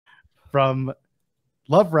from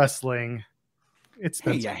Love Wrestling. It's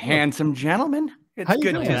Spencer. Hey, you handsome gentleman. It's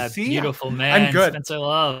good to see you. Beautiful man. I'm good. Spencer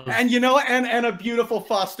Love. And and a beautiful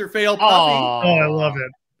foster fail puppy. Oh, I love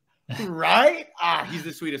it. Right? He's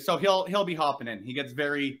the sweetest. So he'll be hopping in. He gets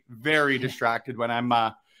very, very distracted when I'm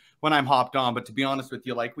hopped on. But to be honest with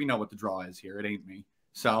you, like, we know what the draw is here. It ain't me.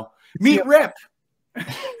 So meet Rip.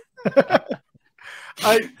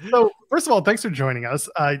 So first of all, thanks for joining us.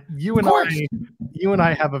 You and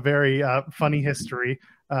I have a very funny history.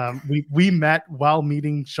 We met while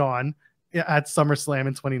meeting Sean at SummerSlam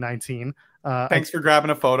in 2019. Thanks for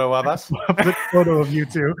grabbing a photo of us. A photo of you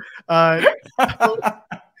two.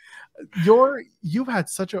 You've had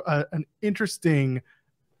such an interesting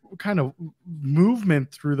kind of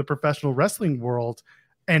movement through the professional wrestling world,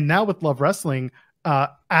 and now with Love Wrestling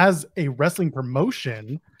as a wrestling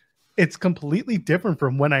promotion, it's completely different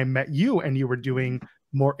from when I met you and you were doing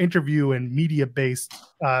more interview and media based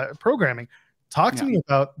programming. Talk to me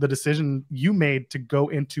about the decision you made to go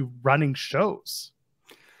into running shows.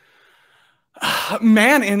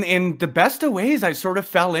 Man, in the best of ways, I sort of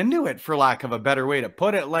fell into it, for lack of a better way to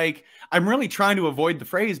put it. Like, I'm really trying to avoid the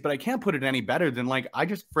phrase, but I can't put it any better than, like, I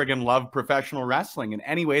just friggin' love professional wrestling, and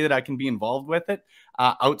any way that I can be involved with it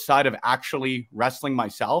outside of actually wrestling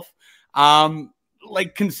myself,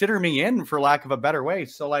 like, consider me in, for lack of a better way.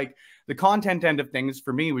 So, like, the content end of things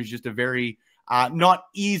for me was just a very not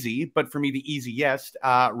easy, but for me the easiest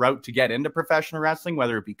route to get into professional wrestling,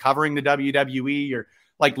 whether it be covering the WWE or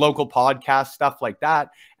like local podcast stuff like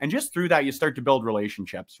that. And just through that, you start to build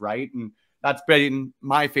relationships, right? And that's been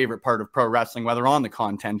my favorite part of pro wrestling, whether on the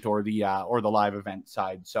content or the live event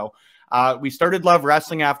side. So we started Love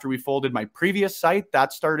Wrestling after we folded my previous site.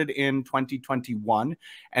 That started in 2021.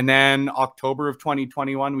 And then October of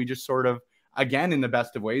 2021, we just sort of, again, in the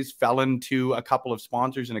best of ways, fell into a couple of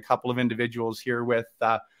sponsors and a couple of individuals here with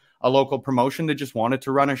a local promotion that just wanted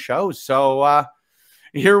to run a show. So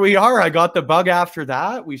here we are. I got the bug after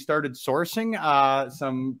that. We started sourcing.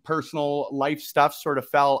 Some personal life stuff sort of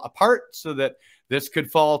fell apart so that this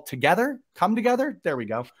could come together. There we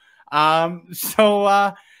go.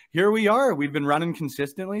 So here we are. We've been running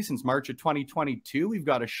consistently since March of 2022. We've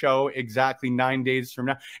got a show exactly 9 days from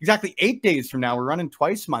now, exactly 8 days from now. We're running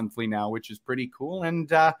twice monthly now, which is pretty cool.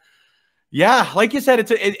 And yeah, like you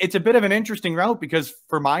said, it's a bit of an interesting route, because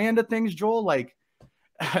for my end of things, Joel, like,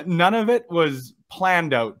 none of it was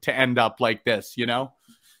planned out to end up like this, you know?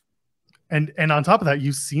 And on top of that,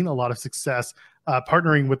 you've seen a lot of success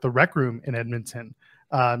partnering with the Rec Room in Edmonton.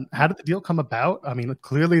 How did the deal come about? I mean,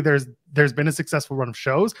 clearly there's been a successful run of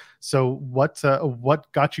shows. So what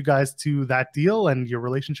got you guys to that deal and your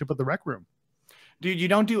relationship with the Rec Room? Dude, you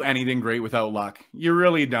don't do anything great without luck. You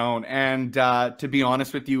really don't. And to be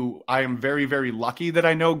honest with you, I am very, very lucky that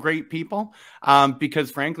I know great people,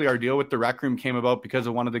 because frankly, our deal with the Rec Room came about because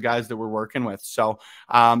of one of the guys that we're working with. So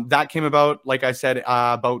that came about, like I said,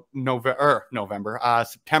 about September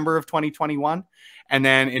of 2021. And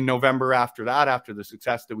then in November after that, after the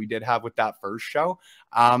success that we did have with that first show,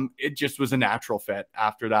 it just was a natural fit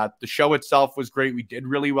after that. The show itself was great. We did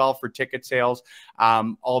really well for ticket sales,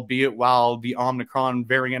 albeit while the Omicron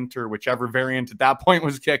variant, or whichever variant at that point,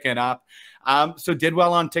 was kicking up. So did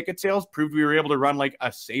well on ticket sales, proved we were able to run like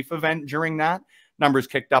a safe event during that. Numbers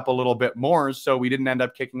kicked up a little bit more, so we didn't end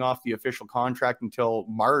up kicking off the official contract until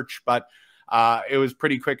March. But it was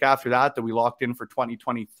pretty quick after that we locked in for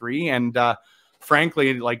 2023. And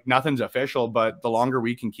frankly, like, nothing's official, but the longer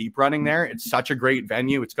we can keep running there, it's such a great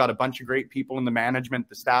venue. It's got a bunch of great people in the management,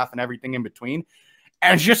 the staff, and everything in between.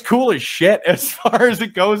 And it's just cool as shit as far as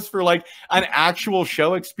it goes for like an actual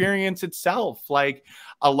show experience itself. Like,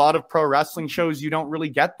 a lot of pro wrestling shows, you don't really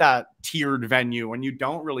get that tiered venue, and you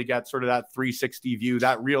don't really get sort of that 360 view,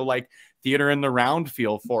 that real like theater in the round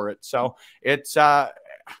feel for it. So it's, I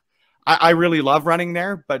really love running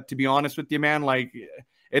there, but to be honest with you, man, like,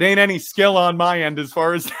 it ain't any skill on my end as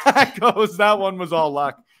far as that goes. That one was all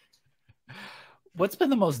luck. What's been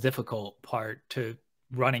the most difficult part to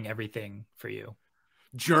running everything for you?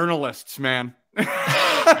 Journalists, man. Wait a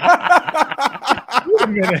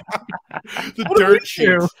minute. The dirt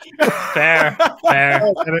sheets. Fair.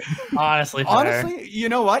 Honestly, you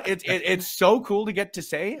know what? It's so cool to get to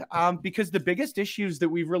say, because the biggest issues that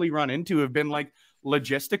we've really run into have been like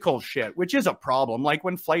logistical shit, which is a problem. Like,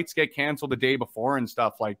 when flights get canceled the day before and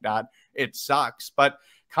stuff like that, it sucks. But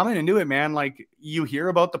coming into it, man, like, you hear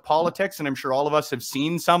about the politics, and I'm sure all of us have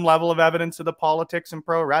seen some level of evidence of the politics in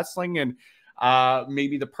pro wrestling, and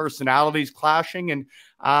maybe the personalities clashing. And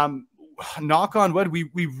knock on wood,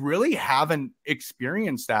 we really haven't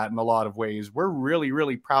experienced that in a lot of ways. We're really,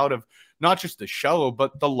 really proud of not just the show,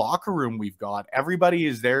 but the locker room we've got. Everybody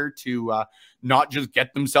is there to not just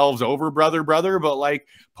get themselves over, brother, but like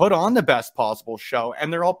put on the best possible show.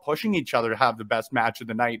 And they're all pushing each other to have the best match of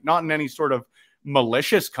the night, not in any sort of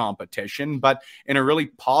malicious competition, but in a really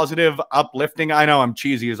positive, uplifting, I know I'm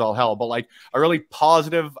cheesy as all hell, but like a really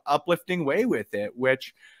positive, uplifting way with it,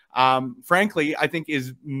 which frankly, I think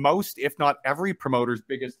is most, if not every promoter's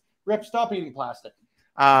biggest Rip, stop eating plastic.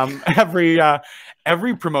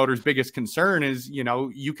 Every promoter's biggest concern is,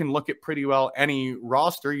 you can look at pretty well any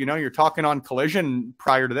roster, you're talking on Collision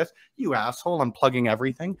prior to this, you asshole, I'm plugging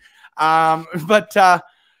everything. But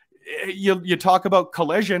you talk about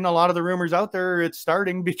Collision, a lot of the rumors out there, it's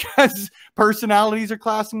starting because personalities are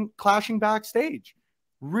clashing backstage.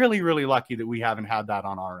 Really, really lucky that we haven't had that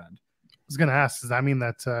on our end. I was going to ask, does that mean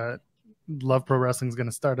that Love Pro Wrestling is going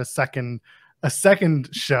to start a second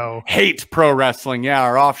show? Hate Pro Wrestling, yeah,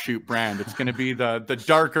 our offshoot brand. It's going to be the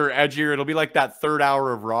darker, edgier. It'll be like that third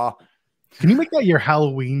hour of Raw. Can you make that your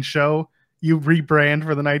Halloween show? You rebrand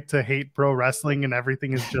for the night to Hate Pro Wrestling, and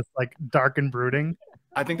everything is just like dark and brooding.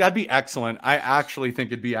 I think that'd be excellent. I actually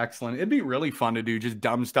think it'd be excellent. It'd be really fun to do just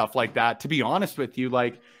dumb stuff like that. To be honest with you,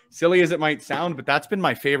 like silly as it might sound, but that's been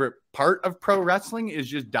my favorite part of pro wrestling, is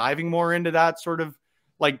just diving more into that sort of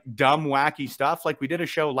like dumb, wacky stuff. Like we did a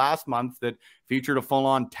show last month that featured a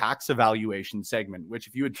full-on tax evaluation segment, which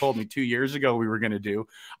if you had told me 2 years ago we were going to do,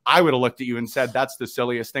 I would have looked at you and said, that's the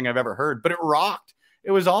silliest thing I've ever heard, but it rocked.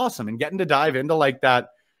 It was awesome. And getting to dive into like that,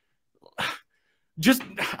 just,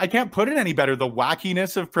 I can't put it any better. The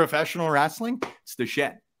wackiness of professional wrestling, it's the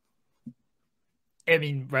shit. I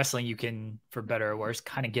mean, wrestling, you can, for better or worse,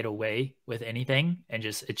 kind of get away with anything, and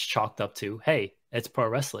just it's chalked up to, hey, it's pro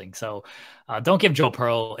wrestling. So don't give Joe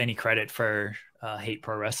Pearl any credit for Hate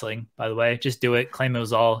Pro Wrestling, by the way. Just do it. Claim it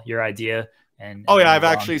was all your idea. And I've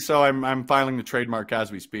actually, so I'm filing the trademark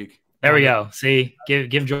as we speak. There we go. See,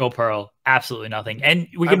 give Joe Pearl absolutely nothing. And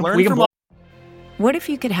we can What if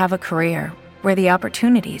you could have a career where the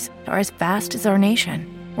opportunities are as vast as our nation,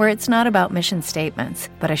 where it's not about mission statements,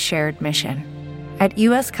 but a shared mission? At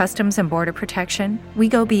U.S. Customs and Border Protection, we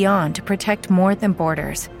go beyond to protect more than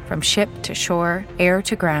borders. From ship to shore, air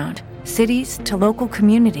to ground, cities to local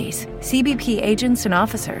communities, CBP agents and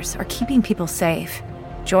officers are keeping people safe.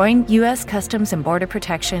 Join U.S. Customs and Border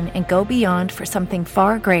Protection and go beyond for something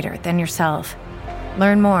far greater than yourself.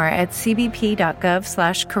 Learn more at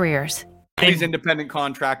cbp.gov/careers. These independent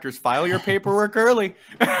contractors, file your paperwork early.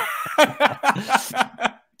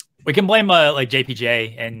 We can blame like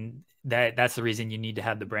JPJ, and that's the reason you need to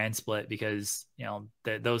have the brand split, because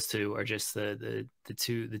those two are just the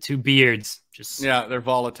two beards, just they're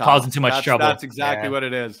volatile, causing too much trouble. That's exactly what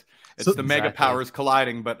it is. It's the mega powers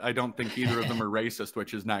colliding, but I don't think either of them are racist,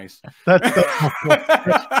 which is nice.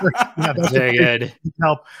 That's very good.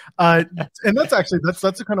 Help. And that's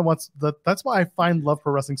the kind of that's why I find Love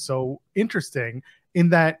Pro Wrestling so interesting, in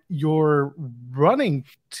that you're running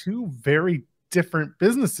two very different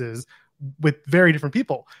businesses with very different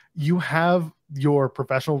people. You have your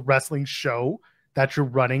professional wrestling show that you're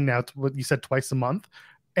running now, what you said, twice a month,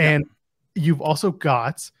 and you've also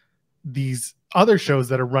got these other shows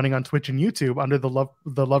that are running on Twitch and YouTube under the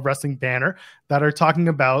Love Wrestling banner that are talking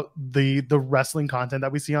about the wrestling content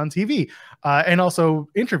that we see on TV, and also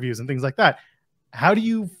interviews and things like that. How do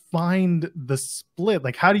you find the split?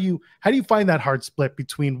 Like, how do you find that hard split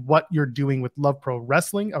between what you're doing with Love Pro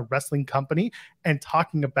Wrestling, a wrestling company, and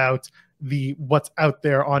talking about what's out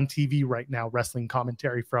there on TV right now, wrestling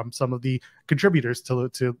commentary from some of the contributors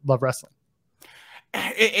to Love Wrestling?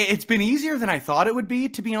 It's been easier than I thought it would be,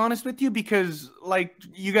 to be honest with you, because like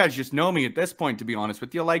you guys just know me at this point, to be honest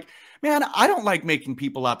with you. Like, man, I don't like making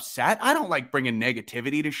people upset. I don't like bringing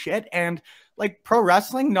negativity to shit. And like pro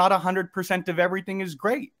wrestling, not 100% of everything is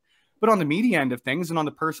great. But on the media end of things and on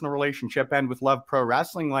the personal relationship end with Love Pro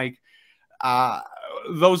Wrestling, like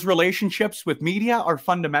those relationships with media are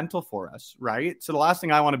fundamental for us, right? So the last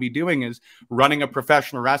thing I want to be doing is running a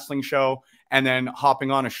professional wrestling show and then hopping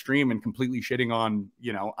on a stream and completely shitting on,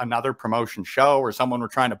 another promotion show or someone we're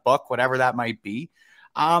trying to book, whatever that might be.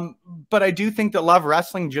 But I do think that Love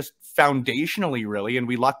Wrestling just foundationally really, and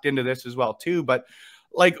we lucked into this as well too, but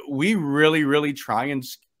like we really, really try and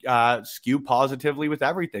skew positively with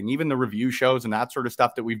everything, even the review shows and that sort of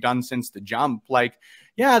stuff that we've done since the jump. Like,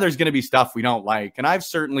 yeah, there's going to be stuff we don't like. And I've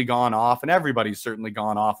certainly gone off, and everybody's certainly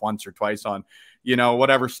gone off once or twice on,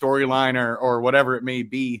 whatever storyline or whatever it may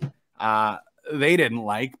be, they didn't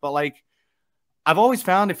like. But like, I've always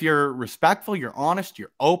found if you're respectful, you're honest,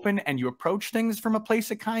 you're open, and you approach things from a place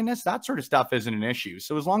of kindness, that sort of stuff isn't an issue.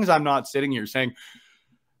 So as long as I'm not sitting here saying,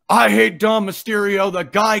 I hate Dom Mysterio, the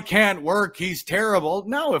guy can't work, he's terrible.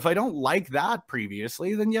 No, if I don't like that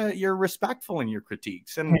previously, then you're respectful in your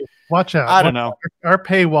critiques. And hey, watch out. I don't know. Our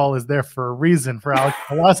paywall is there for a reason for Alex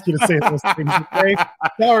Pulaski to say those things. Okay?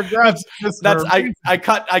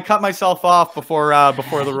 I cut myself off before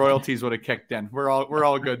the royalties would have kicked in. We're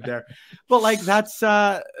all good there. But like that's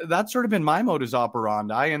sort of been my modus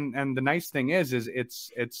operandi. And the nice thing is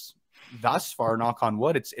it's thus far, knock on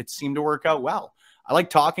wood, it's seemed to work out well. I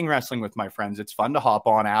like talking wrestling with my friends. It's fun to hop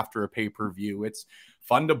on after a pay-per-view. It's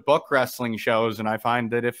fun to book wrestling shows. And I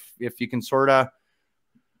find that if you can sort of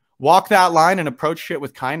walk that line and approach it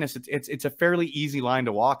with kindness, it's a fairly easy line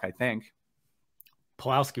to walk, I think.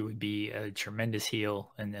 Pulaski would be a tremendous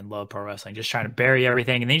heel and love pro wrestling, just trying to bury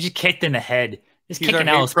everything. And then he just kicked in the head. He's kicking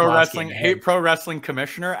Alex Pulaski hate pro wrestling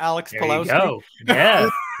commissioner, Alex Pulaski. There you go. Yeah,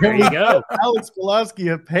 there you go. Alex Pulaski,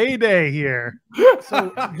 a payday here.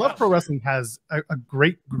 So Love Pro Wrestling has a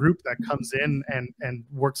great group that comes in and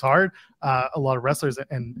works hard. A lot of wrestlers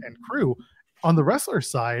and crew. On the wrestler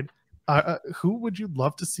side, who would you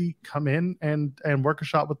love to see come in and work a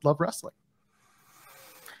shot with Love Wrestling?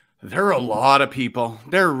 There are a lot of people.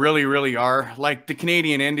 There really, really are. Like the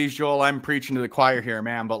Canadian Indies, Joel, I'm preaching to the choir here,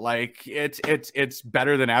 man, but like it's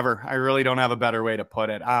better than ever. I really don't have a better way to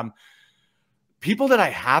put it. People that I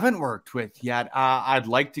haven't worked with yet, I'd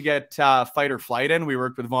like to get Fight or Flight in. We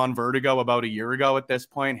worked with Von Vertigo about a year ago at this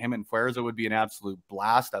point. Him and Fuerza would be an absolute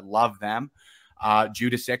blast. I love them.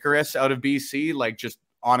 Judas Icarus out of BC, like just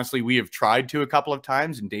honestly, we have tried to a couple of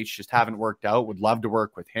times and dates just haven't worked out. Would love to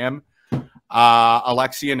work with him.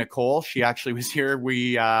 Alexia Nicole, she actually was here.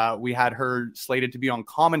 We had her slated to be on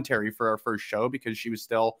commentary for our first show because she was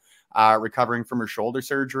still recovering from her shoulder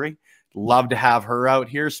surgery. Love to have her out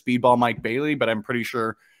here. Speedball Mike Bailey, but I'm pretty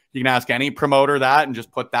sure you can ask any promoter that and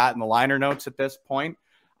just put that in the liner notes at this point.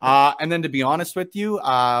 And then to be honest with you,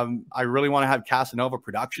 I really want to have Casanova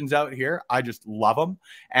Productions out here. I just love them.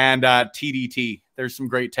 And TDT, there's some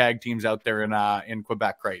great tag teams out there in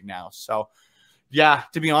Quebec right now. So yeah,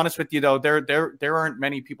 to be honest with you, though, there aren't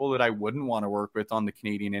many people that I wouldn't want to work with on the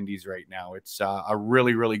Canadian Indies right now. It's a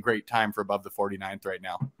really, really great time for Above the 49th right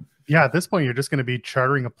now. Yeah, at this point, you're just going to be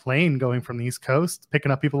chartering a plane going from the East Coast,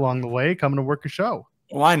 picking up people along the way, coming to work a show.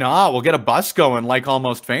 Why not? We'll get a bus going like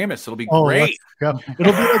Almost Famous. It'll be great.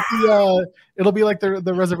 It'll be like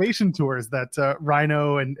the reservation tours that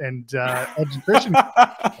Rhino and Edge and Christian.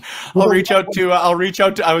 I'll reach out to.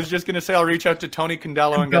 I was just gonna say I'll reach out to Tony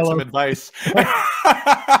Condello and get some advice.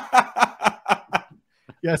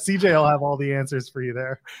 Yeah, CJ will have all the answers for you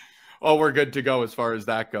there. Oh, we're good to go as far as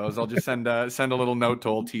that goes. I'll just send a little note to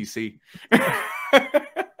old TC.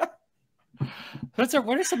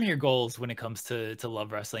 What are some of your goals when it comes to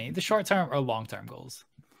Love Wrestling? The short term or long term goals?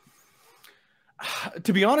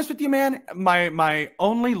 To be honest with you, man, my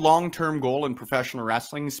only long term goal in professional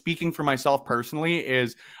wrestling, speaking for myself personally,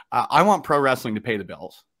 is I want pro wrestling to pay the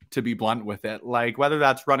bills. To be blunt with it, like whether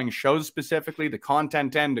that's running shows specifically, the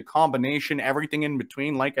content end, the combination, everything in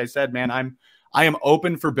between. Like I said, man, I am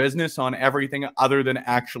open for business on everything other than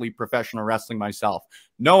actually professional wrestling myself.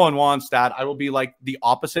 No one wants that. I will be like the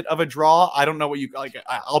opposite of a draw. I don't know what you like.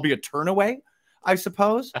 I'll be a turn away, I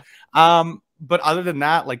suppose. But other than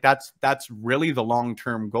that, like that's really the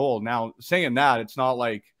long-term goal. Now, saying that, it's not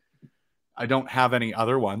like I don't have any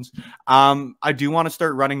other ones. I do want to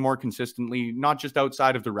start running more consistently, not just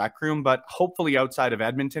outside of the rec room, but hopefully outside of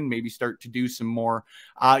Edmonton, maybe start to do some more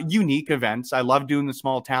unique events. I love doing the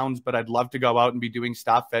small towns, but I'd love to go out and be doing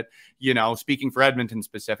stuff at, speaking for Edmonton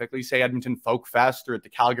specifically, say Edmonton Folk Fest or at the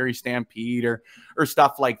Calgary Stampede or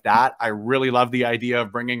stuff like that. I really love the idea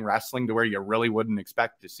of bringing wrestling to where you really wouldn't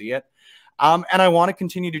expect to see it. And I want to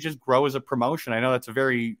continue to just grow as a promotion. I know that's a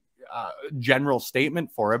very general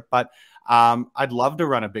statement for it, but I'd love to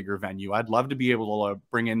run a bigger venue. I'd love to be able to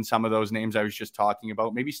bring in some of those names I was just talking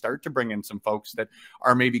about, maybe start to bring in some folks that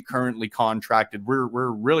are maybe currently contracted. We're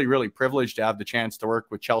really, really privileged to have the chance to work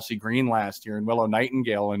with Chelsea Green last year and Willow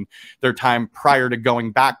Nightingale and their time prior to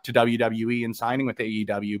going back to WWE and signing with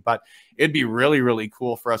AEW. But it'd be really, really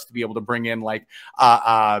cool for us to be able to bring in like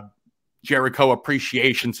Jericho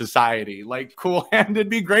Appreciation Society, like cool. And it'd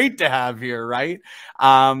be great to have here, right?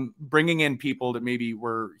 Bringing in people that maybe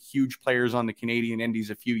were huge players on the Canadian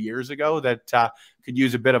Indies a few years ago that could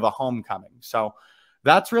use a bit of a homecoming. So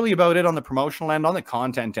that's really about it on the promotional end. On the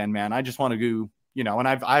content end, man, I just want to you know, and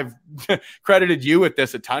I've credited you with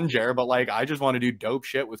this a ton, Jer, but like, I just want to do dope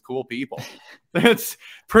shit with cool people. It's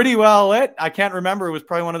pretty well lit. I can't remember. It was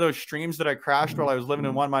probably one of those streams that I crashed while I was living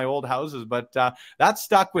in one of my old houses, but that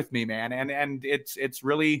stuck with me, man. And it's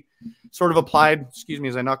really sort of applied, excuse me,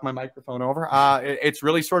 as I knock my microphone over. It's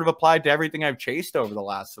really sort of applied to everything I've chased over the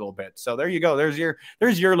last little bit. So there you go.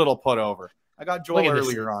 There's your little put over. I got Joel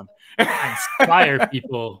earlier on. I inspire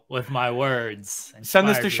people with my words. Send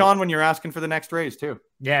this to Sean when you're asking for the next raise too.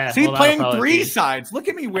 Yeah. See, playing three sides. Look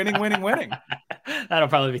at me winning. That'll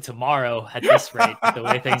probably be tomorrow at this rate. The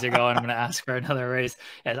way things are going, I'm going to ask for another raise.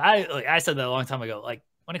 As I said that a long time ago. Like,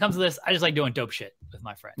 when it comes to this, I just like doing dope shit with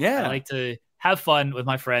my friends. Yeah. I like to have fun with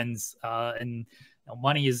my friends. And you know,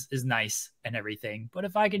 money is nice and everything. But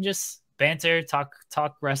if I can just banter, talk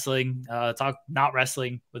wrestling, talk not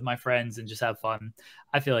wrestling with my friends and just have fun,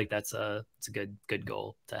 I feel like it's a good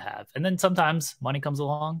goal to have. And then sometimes money comes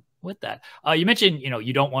along with that. You mentioned, you know,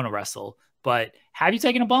 you don't want to wrestle, but have you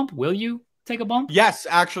taken a bump? Will you take a bump? Yes,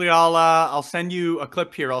 actually, I'll send you a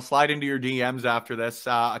clip here. I'll slide into your DMs after this.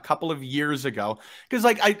 A couple of years ago, because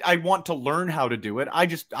like I want to learn how to do it. I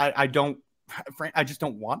just don't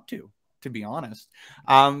want to be honest.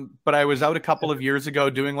 But I was out a couple of years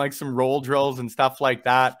ago doing like some roll drills and stuff like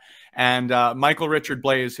that. And Michael Richard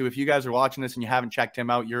Blaze, who, if you guys are watching this and you haven't checked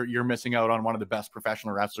him out, you're missing out on one of the best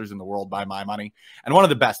professional wrestlers in the world by my money, and one of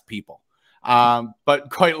the best people.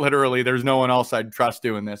 But quite literally, there's no one else I'd trust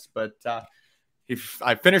doing this. But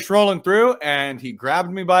I finished rolling through, and he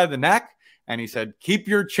grabbed me by the neck and he said, "Keep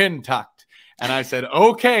your chin tucked." And I said,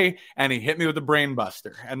 "Okay." And he hit me with a brain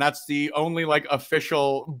buster. And that's the only like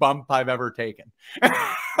official bump I've ever taken.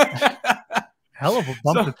 Hell of a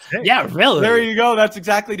bump to take. Yeah, really. There you go. That's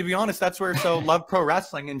exactly, to be honest, that's where, so Love Pro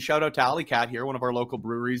Wrestling, and shout out to Alley Cat here, one of our local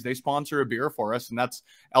breweries. They sponsor a beer for us, and that's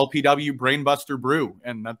LPW Brainbuster Brew.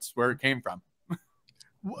 And that's where it came from.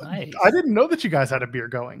 Nice. I didn't know that you guys had a beer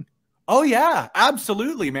going. Oh yeah,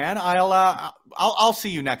 absolutely, man. I'll see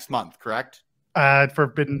you next month, correct?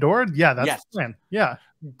 Forbidden Door? Yeah, that's yes. the plan. Yeah.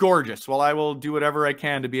 Gorgeous. Well, I will do whatever I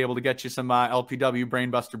can to be able to get you some LPW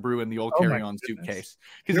Brainbuster Brew in the old carry-on suitcase.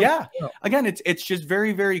 Because again, it's just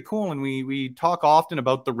very, very cool. And we talk often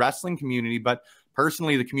about the wrestling community, but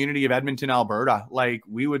personally, the community of Edmonton, Alberta, like,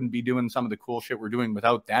 we wouldn't be doing some of the cool shit we're doing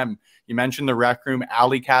without them. You mentioned the Rec Room.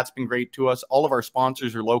 Alley Cat's been great to us. All of our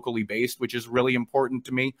sponsors are locally based, which is really important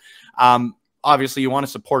to me. Obviously, you want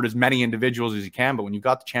to support as many individuals as you can, but when you've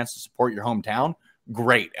got the chance to support your hometown,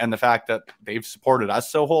 great. And the fact that they've supported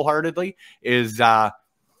us so wholeheartedly is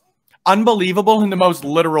unbelievable in the most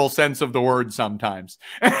literal sense of the word sometimes.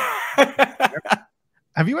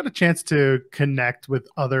 Have you had a chance to connect with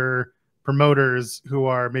other promoters who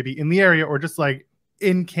are maybe in the area or just like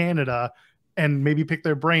in Canada and maybe pick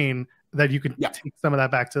their brain that you could take some of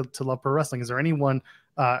that back to Love Pro Wrestling? Is there anyone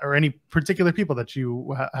or any particular people that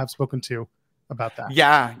you have spoken to about that?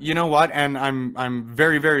 Yeah, you know what? And I'm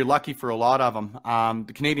very, very lucky for a lot of them.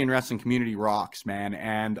 The Canadian wrestling community rocks, man.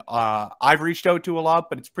 And I've reached out to a lot,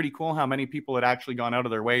 but it's pretty cool how many people had actually gone out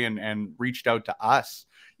of their way and reached out to us,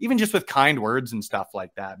 even just with kind words and stuff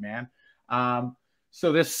like that, man.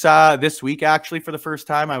 So this week, actually, for the first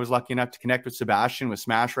time, I was lucky enough to connect with Sebastian with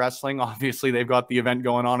Smash Wrestling. Obviously, they've got the event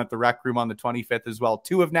going on at the Rec Room on the 25th as well,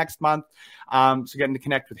 too, of next month. So getting to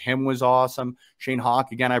connect with him was awesome. Shane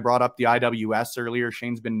Hawk, again, I brought up the IWS earlier.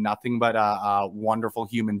 Shane's been nothing but a wonderful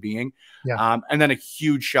human being. Yeah. And then a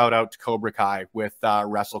huge shout out to Cobra Kai with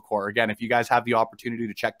WrestleCore. Again, if you guys have the opportunity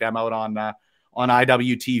to check them out on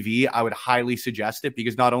IWTV, I would highly suggest it,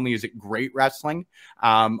 because not only is it great wrestling,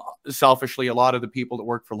 selfishly, a lot of the people that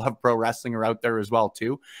work for Love Pro Wrestling are out there as well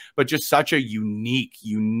too, but just such a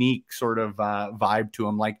unique sort of vibe to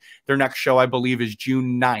them. Like, their next show, I believe, is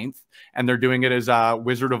June 9th, and they're doing it as a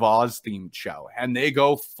Wizard of Oz themed show, and they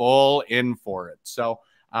go full in for it. So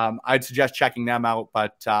I'd suggest checking them out,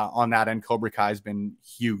 but on that end, Cobra Kai has been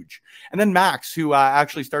huge. And then Max, who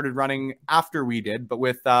actually started running after we did, but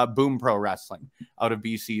with Boom Pro Wrestling out of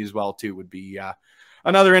BC as well too, would be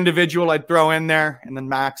another individual I'd throw in there. And then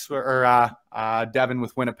Max or Devin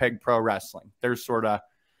with Winnipeg Pro Wrestling. There's sort of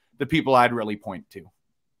the people I'd really point to.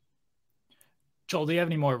 Joel, do you have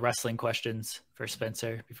any more wrestling questions for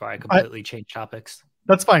Spencer before I completely change topics?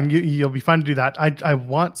 That's fine. You'll be fine to do that. I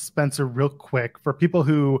want Spencer, real quick, for people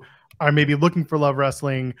who are maybe looking for Love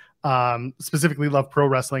Wrestling, specifically Love Pro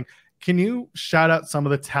Wrestling. Can you shout out some of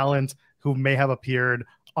the talent who may have appeared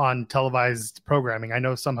on televised programming? I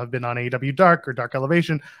know some have been on AEW Dark or Dark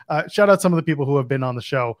Elevation. Shout out some of the people who have been on the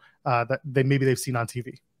show that they've seen on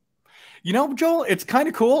TV. You know, Joel, it's kind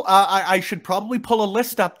of cool. I should probably pull a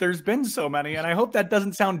list up. There's been so many, and I hope that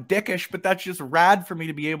doesn't sound dickish, but that's just rad for me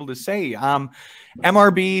to be able to say.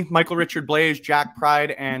 MRB, Michael Richard Blaze, Jack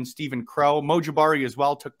Pride, and Stephen Crow. Mo Jabari as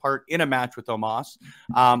well took part in a match with Omos.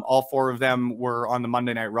 All 4 of them were on the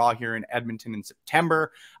Monday Night Raw here in Edmonton in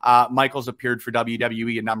September. Michael's appeared for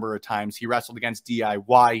WWE a number of times. He wrestled against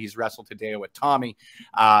DIY. He's wrestled Hideo Itami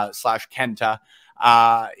 / Kenta.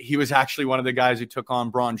 He was actually one of the guys who took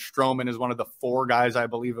on Braun Strowman as one of the 4 guys, I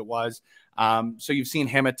believe it was. So you've seen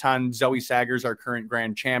him a ton. Zoe Saggers, our current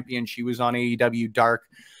grand champion. She was on AEW Dark.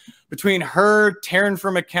 Between her, Taryn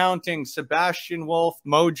from Accounting, Sebastian Wolf,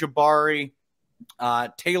 Mo Jabari,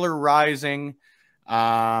 Taylor Rising.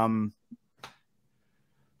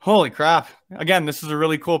 Holy crap. Again, this is a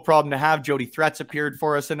really cool problem to have. Jody Threats appeared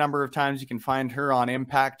for us a number of times. You can find her on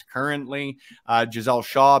Impact currently. Giselle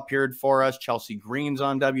Shaw appeared for us. Chelsea Green's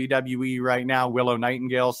on WWE right now. Willow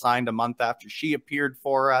Nightingale signed a month after she appeared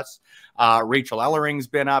for us. Rachel Ellering's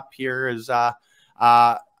been up here as a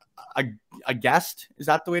guest. Is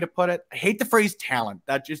that the way to put it? I hate the phrase talent.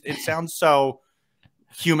 That just, it sounds so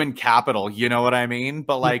human capital. You know what I mean?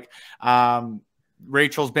 But like,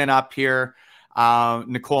 Rachel's been up here.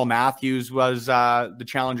 Nicole Matthews was the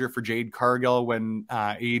challenger for Jade Cargill when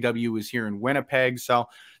AEW was here in Winnipeg. So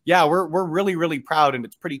yeah, we're really, really proud, and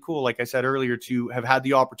it's pretty cool, like I said earlier, to have had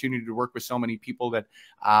the opportunity to work with so many people that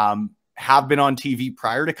have been on TV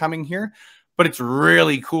prior to coming here. But it's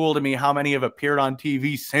really cool to me how many have appeared on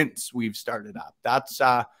TV since we've started up. That's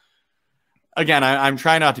again, I'm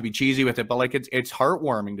trying not to be cheesy with it, but like it's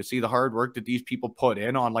heartwarming to see the hard work that these people put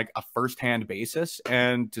in on like a firsthand basis,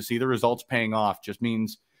 and to see the results paying off just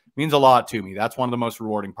means a lot to me. That's one of the most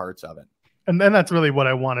rewarding parts of it. And then that's really what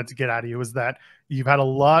I wanted to get out of you, is that you've had a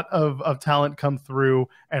lot of talent come through,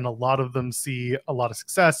 and a lot of them see a lot of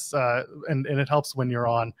success. And it helps when you're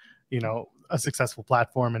on, a successful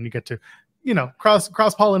platform, and you get to, cross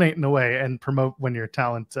pollinate in a way and promote when your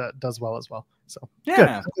talent does well as well. So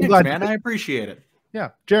yeah, thanks, man. I appreciate it.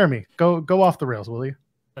 Yeah, Jeremy, go off the rails, will you?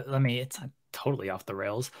 It's not totally off the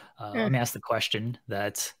rails. Let me ask the question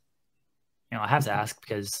that I have to ask,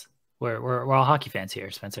 because we're all hockey fans here,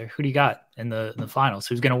 Spencer. Who do you got in the finals?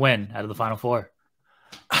 Who's going to win out of the Final Four?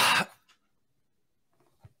 I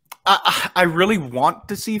really want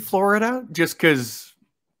to see Florida just because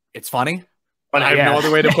it's funny. But I have no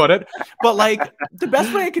other way to put it. But like, the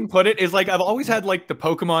best way I can put it is like, I've always had like the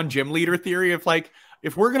Pokemon gym leader theory of like,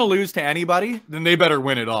 if we're going to lose to anybody, then they better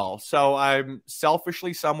win it all. So I'm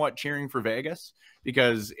selfishly somewhat cheering for Vegas,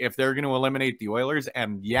 because if they're going to eliminate the Oilers,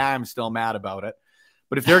 and yeah, I'm still mad about it,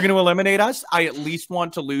 but if they're going to eliminate us, I at least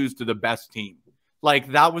want to lose to the best team.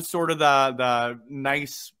 Like, that was sort of the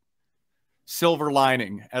nice silver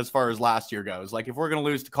lining as far as last year goes. Like, if we're going to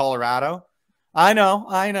lose to Colorado, I know.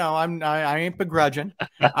 I ain't begrudging.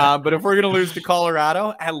 But if we're going to lose to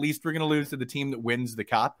Colorado, at least we're going to lose to the team that wins the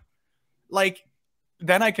cup. Like,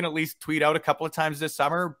 then I can at least tweet out a couple of times this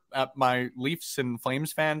summer at my Leafs and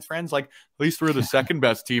Flames friends, like, at least we're the second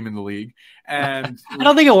best team in the league. And I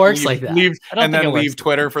don't think it works like that. Leave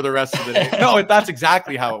Twitter for the rest of the day. No, that's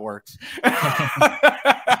exactly how it works.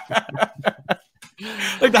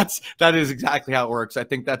 Like, that is exactly how it works. I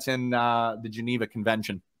think that's in the Geneva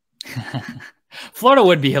Convention. Florida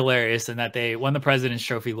would be hilarious in that they won the President's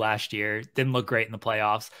Trophy last year, didn't look great in the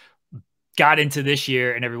playoffs, got into this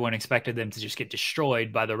year, and everyone expected them to just get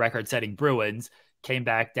destroyed by the record-setting Bruins, came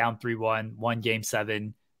back down 3-1, won Game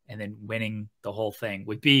 7, and then winning the whole thing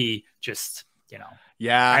would be just,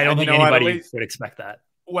 Yeah, I don't think anybody would expect that.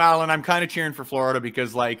 Well, and I'm kind of cheering for Florida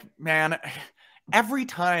because, like, man, every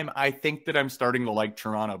time I think that I'm starting to like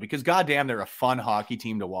Toronto, because goddamn, they're a fun hockey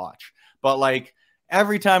team to watch. But like,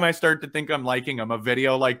 every time I start to think I'm liking them, a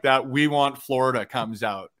video like that, "We Want Florida," comes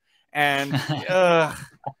out. And like,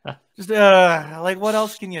 what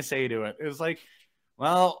else can you say to it? It's like,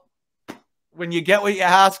 well, when you get what you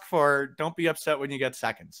ask for, don't be upset when you get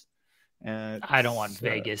seconds. I don't want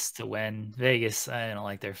Vegas to win. Vegas, I don't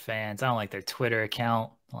like their fans. I don't like their Twitter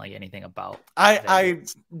account. I don't like anything about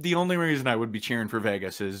Vegas. The only reason I would be cheering for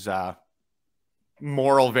Vegas is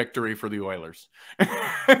moral victory for the Oilers.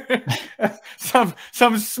 some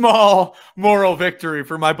small moral victory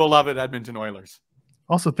for my beloved Edmonton Oilers.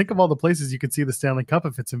 Also, think of all the places you could see the Stanley Cup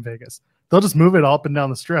if it's in Vegas. They'll just move it all up and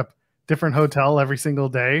down the strip. Different hotel every single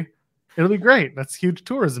day. It'll be great. That's huge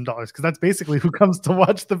tourism dollars, because that's basically who comes to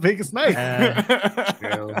watch the Vegas night.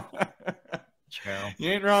 True.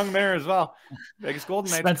 You ain't wrong there as well. Vegas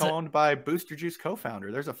Golden Knights owned by Booster Juice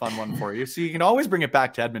co-founder. There's a fun one for you. So you can always bring it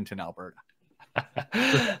back to Edmonton, Alberta.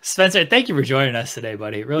 Spencer, thank you for joining us today,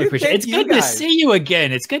 buddy. Really appreciate it. It's good to see you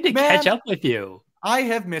again. It's good to catch up with you. I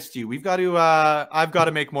have missed you. We've got to. I've got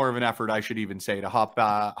to make more of an effort. I should even say to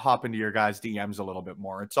hop into your guys' DMs a little bit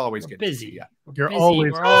more. It's always good. Busy. You're Busy.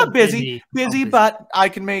 always We're all busy, busy. but I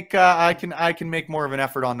can make. I can make more of an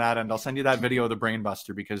effort on that end. I'll send you that video of the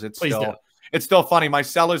Brainbuster because it's Please do. it's still funny. My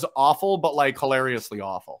cell is awful, but like hilariously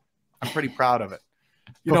awful. I'm pretty proud of it.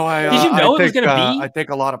 You know, Did you know it was gonna be? I take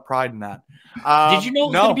a lot of pride in that. Did you know it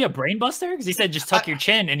was going to be a brain buster? Because he said just tuck your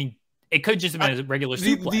chin, and it could just have been a regular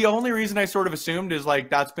suplex. The only reason I sort of assumed is like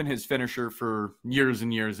that's been his finisher for years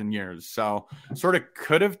and years and years. So sort of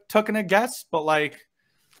could have taken a guess, but like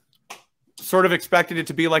sort of expected it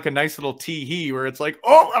to be like a nice little tee-hee where it's like,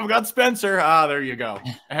 oh, I've got Spencer. Ah, there you go.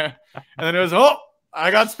 And then it was, oh,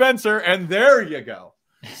 I got Spencer, and there you go.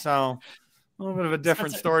 So a little bit of a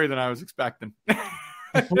different story than I was expecting.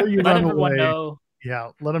 Before you Let run everyone away, know. yeah,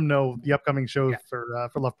 let them know the upcoming shows for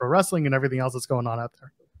Love Pro Wrestling and everything else that's going on out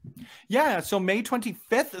there. Yeah, so May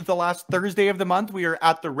 25th, the last Thursday of the month, we are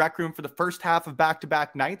at the Rec Room for the first half of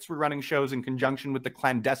back-to-back nights. We're running shows in conjunction with the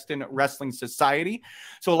Clandestine Wrestling Society.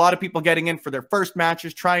 So a lot of people getting in for their first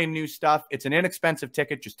matches, trying new stuff. It's an inexpensive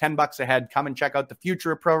ticket, just $10 a head. Come and check out the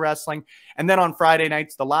future of pro wrestling. And then on Friday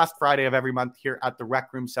nights, the last Friday of every month here at the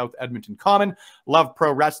Rec Room, South Edmonton Common, Love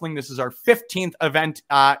Pro Wrestling. This is our 15th event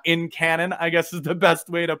in canon, I guess is the best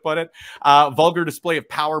way to put it. Vulgar display of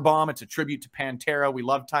Powerbomb. It's a tribute to Pantera. We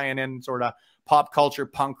love tying in sort of pop culture,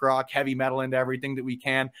 punk rock, heavy metal into everything that we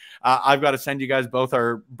can. I've got to send you guys both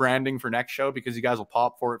our branding for next show because you guys will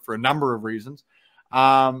pop for it for a number of reasons.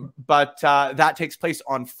 But that takes place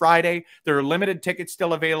on Friday. There are limited tickets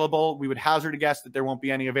still available. We would hazard a guess that there won't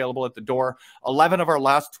be any available at the door. 11 of our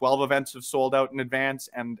last 12 events have sold out in advance,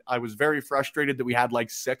 and I was very frustrated that we had like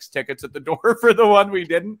 6 tickets at the door for the one we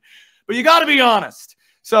didn't. But you got to be honest.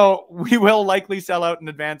 So we will likely sell out in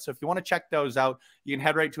advance. So if you want to check those out, you can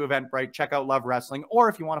head right to Eventbrite, check out Love Wrestling, or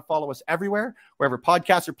if you want to follow us everywhere, wherever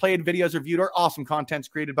podcasts are played, videos are viewed, or awesome content's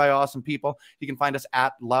created by awesome people, you can find us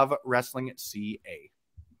at Love Wrestling CA.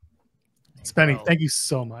 Spenny, thank you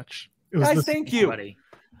so much. Guys, thank you. Buddy.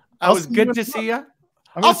 It was good to see you.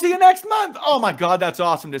 I'll see you next month. Oh my God, that's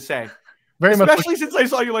awesome to say. Especially since I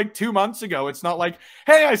saw you like 2 months ago. It's not like,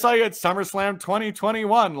 hey, I saw you at SummerSlam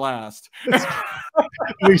 2021 last.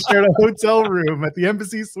 We shared a hotel room at the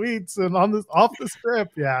Embassy Suites and off the strip.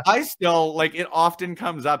 Yeah. I still like it often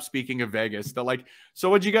comes up, speaking of Vegas, that like, so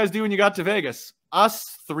what'd you guys do when you got to Vegas?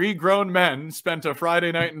 Us 3 grown men spent a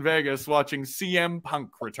Friday night in Vegas watching CM Punk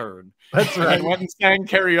return. That's right. And went and sang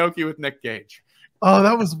karaoke with Nick Gage. Oh,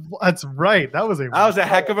 that's right. That was a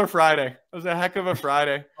heck of a Friday. It was a heck of a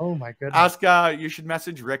Friday. Oh my goodness. You should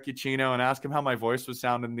message Rick Uccino and ask him how my voice was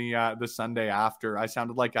sounding the Sunday after. I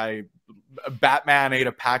sounded like Batman ate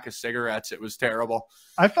a pack of cigarettes. It was terrible.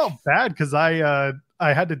 I felt bad because I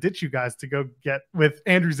had to ditch you guys to go get with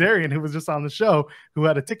Andrew Zarian, who was just on the show, who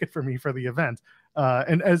had a ticket for me for the event.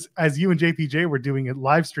 And as you and JPJ were doing a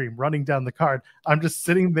live stream running down the card, I'm just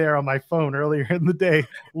sitting there on my phone earlier in the day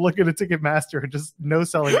looking at Ticketmaster and just no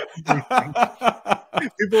selling everything.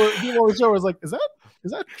 people on the show was like, is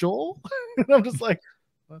that Joel? And I'm just like,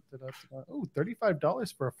 what did oh,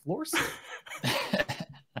 $35 for a floor seat.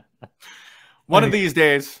 One of these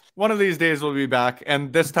days we'll be back,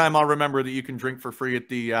 and this time I'll remember that you can drink for free at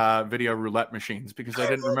the video roulette machines, because I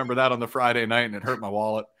didn't remember that on the Friday night and it hurt my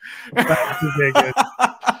wallet. Back to Vegas.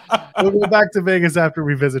 We'll go back to Vegas after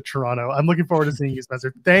we visit Toronto. I'm looking forward to seeing you,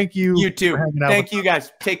 Spencer. Thank you. You too. Thank you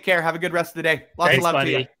guys. Take care. Have a good rest of the day. Lots of love to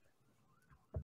you.